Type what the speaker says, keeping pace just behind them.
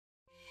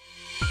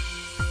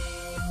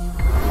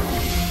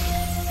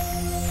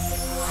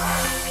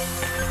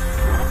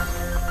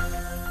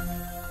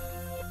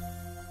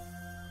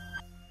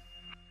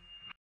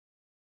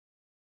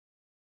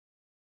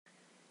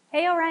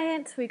Hey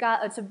Orion, we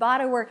got a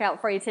Tabata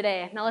workout for you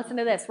today. Now listen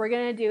to this. We're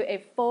going to do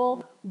a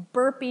full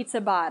burpee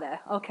Tabata,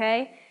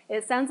 okay?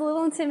 It sounds a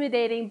little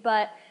intimidating,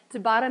 but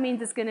Tabata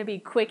means it's going to be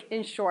quick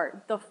and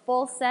short. The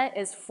full set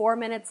is 4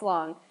 minutes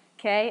long,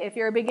 okay? If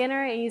you're a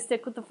beginner and you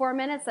stick with the 4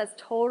 minutes, that's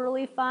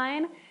totally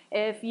fine.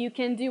 If you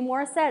can do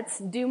more sets,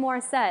 do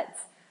more sets.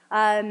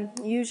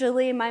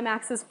 Usually my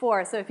max is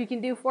 4, so if you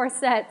can do 4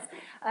 sets,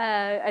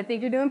 I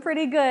think you're doing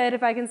pretty good,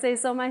 if I can say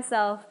so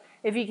myself.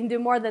 If you can do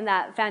more than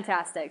that,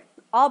 fantastic.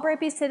 All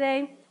burpees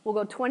today, we'll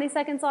go 20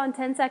 seconds on,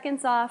 10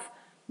 seconds off,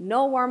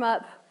 no warm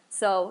up,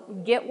 so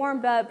get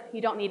warmed up.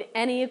 You don't need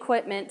any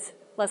equipment.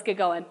 Let's get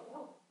going.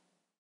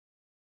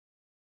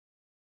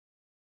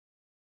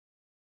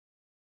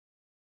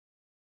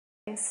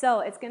 So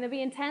it's going to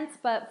be intense,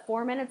 but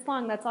 4 minutes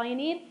long, that's all you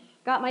need.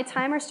 Got my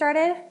timer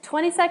started,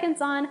 20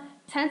 seconds on,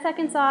 10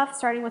 seconds off,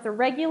 starting with a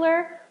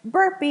regular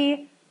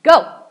burpee.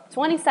 Go,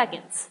 20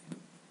 seconds.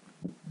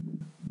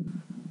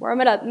 Warm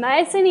it up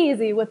nice and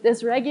easy with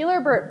this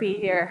regular burpee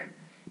here.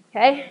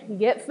 Okay,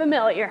 get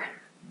familiar.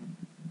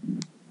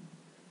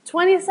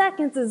 20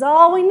 seconds is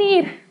all we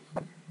need.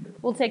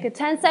 We'll take a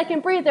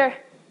 10-second breather,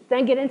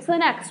 then get into the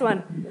next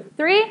one.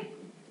 3,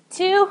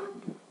 2,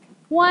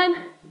 1,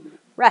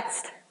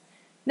 rest.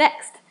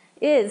 Next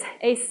is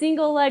a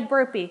single leg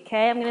burpee,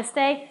 okay? I'm gonna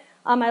stay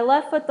on my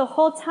left foot the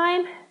whole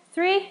time.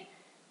 3,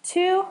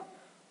 2,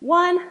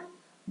 1,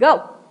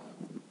 go.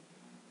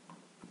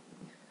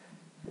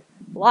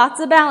 Lots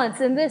of balance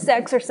in this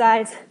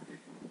exercise.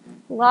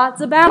 Lots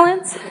of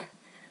balance,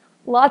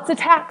 lots of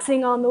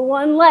taxing on the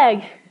one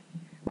leg.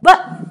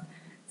 But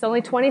it's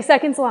only 20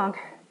 seconds long.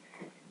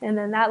 And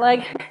then that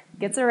leg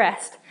gets a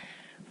rest.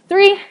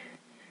 3,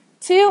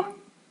 2,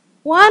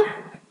 1,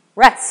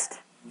 rest.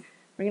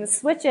 We're gonna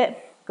switch it.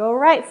 Go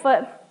right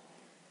foot.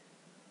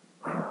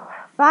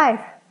 5,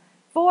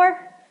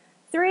 4,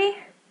 3,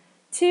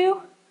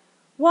 2,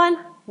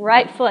 1,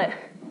 right foot.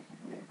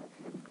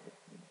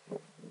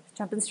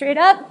 Jumping straight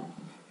up.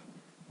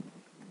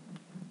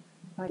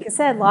 Like I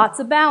said, lots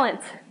of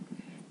balance.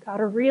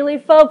 Gotta really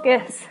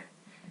focus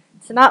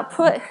to not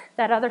put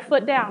that other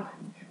foot down.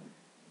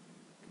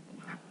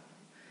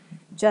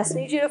 Just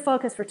need you to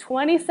focus for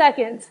 20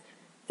 seconds.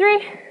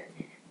 3,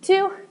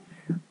 2,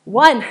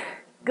 1.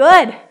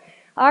 Good.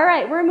 All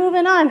right, we're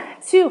moving on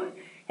to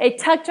a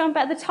tuck jump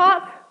at the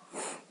top.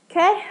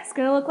 Okay, it's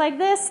gonna look like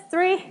this.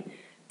 3,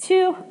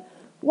 2,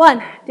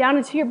 1. Down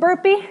into your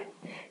burpee.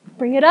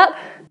 Bring it up.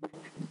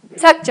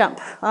 Tuck jump,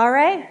 all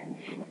right?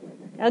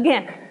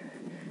 Again,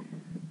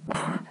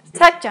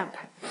 tuck jump.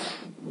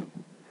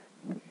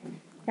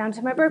 Down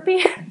to my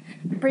burpee,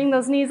 bring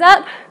those knees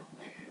up.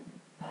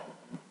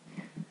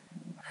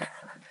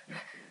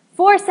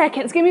 4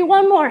 seconds, give me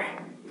one more.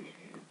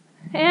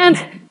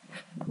 And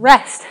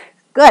rest,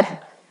 good.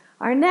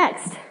 Our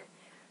next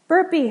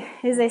burpee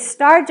is a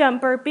star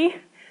jump burpee.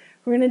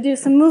 We're gonna do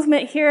some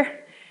movement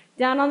here,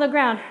 down on the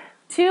ground.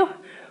 2,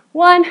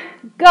 1,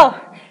 go.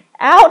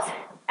 Out,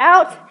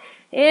 out,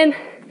 in,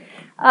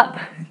 up,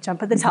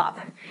 jump at the top.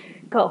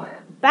 Go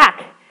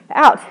back,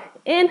 out,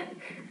 in,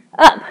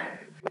 up,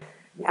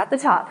 at the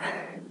top.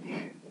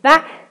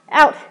 Back,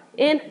 out,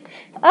 in,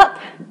 up.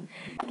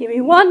 Give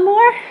me one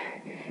more.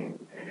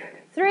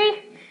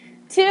 3,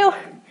 2,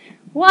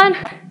 1,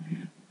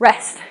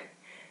 rest.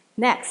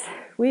 Next,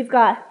 we've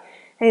got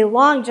a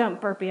long jump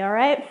burpee, all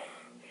right?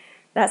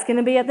 That's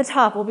gonna be at the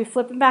top. We'll be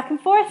flipping back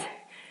and forth.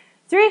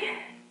 3,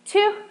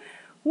 2,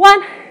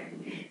 1,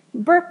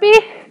 burpee.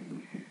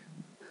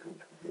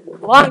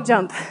 Long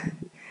jump.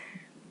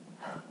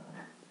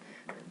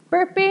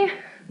 Burpee.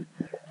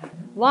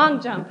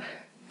 Long jump.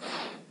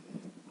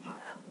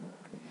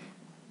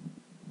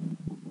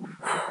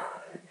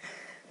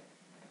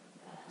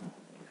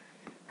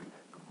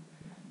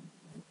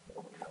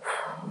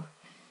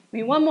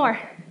 Maybe one more.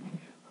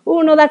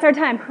 Oh, no, that's our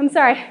time. I'm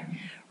sorry.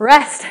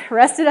 Rest.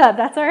 Rest it up.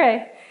 That's all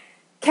right.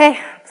 Okay,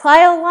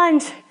 plyo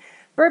lunge.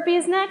 Burpee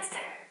is next.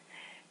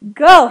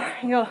 Go.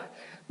 You go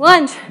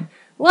lunge,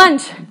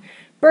 lunge,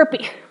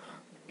 burpee.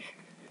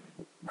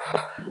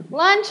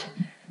 Lunge,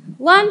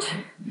 lunge,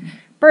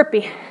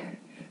 burpee.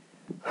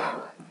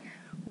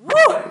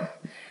 Woo!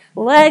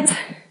 Legs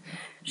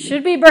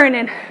should be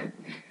burning.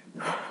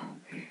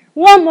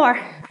 One more.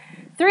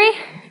 3,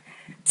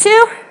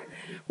 2,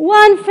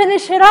 1.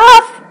 Finish it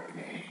off.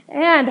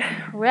 And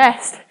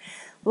rest.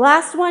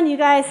 Last one, you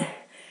guys.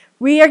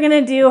 We are going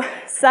to do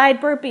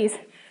side burpees.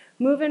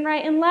 Moving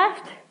right and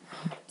left.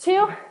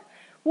 2,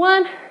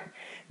 1,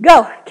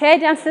 go. Okay,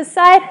 down to the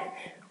side.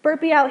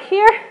 Burpee out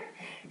here.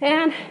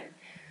 And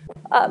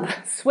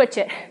up. Switch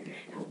it.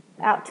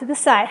 Out to the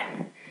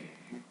side.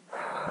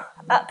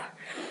 Up.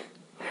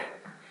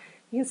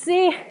 You can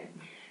see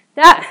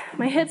that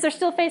my hips are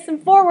still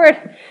facing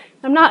forward.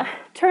 I'm not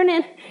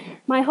turning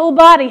my whole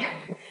body.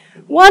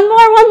 One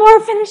more,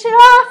 finish it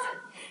off.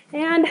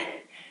 And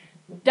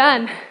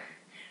done.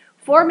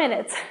 4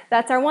 minutes.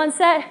 That's our one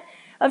set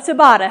of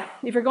Tabata.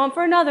 If you're going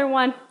for another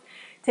one,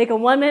 take a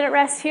 1 minute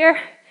rest here,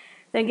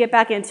 then get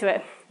back into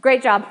it.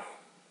 Great job.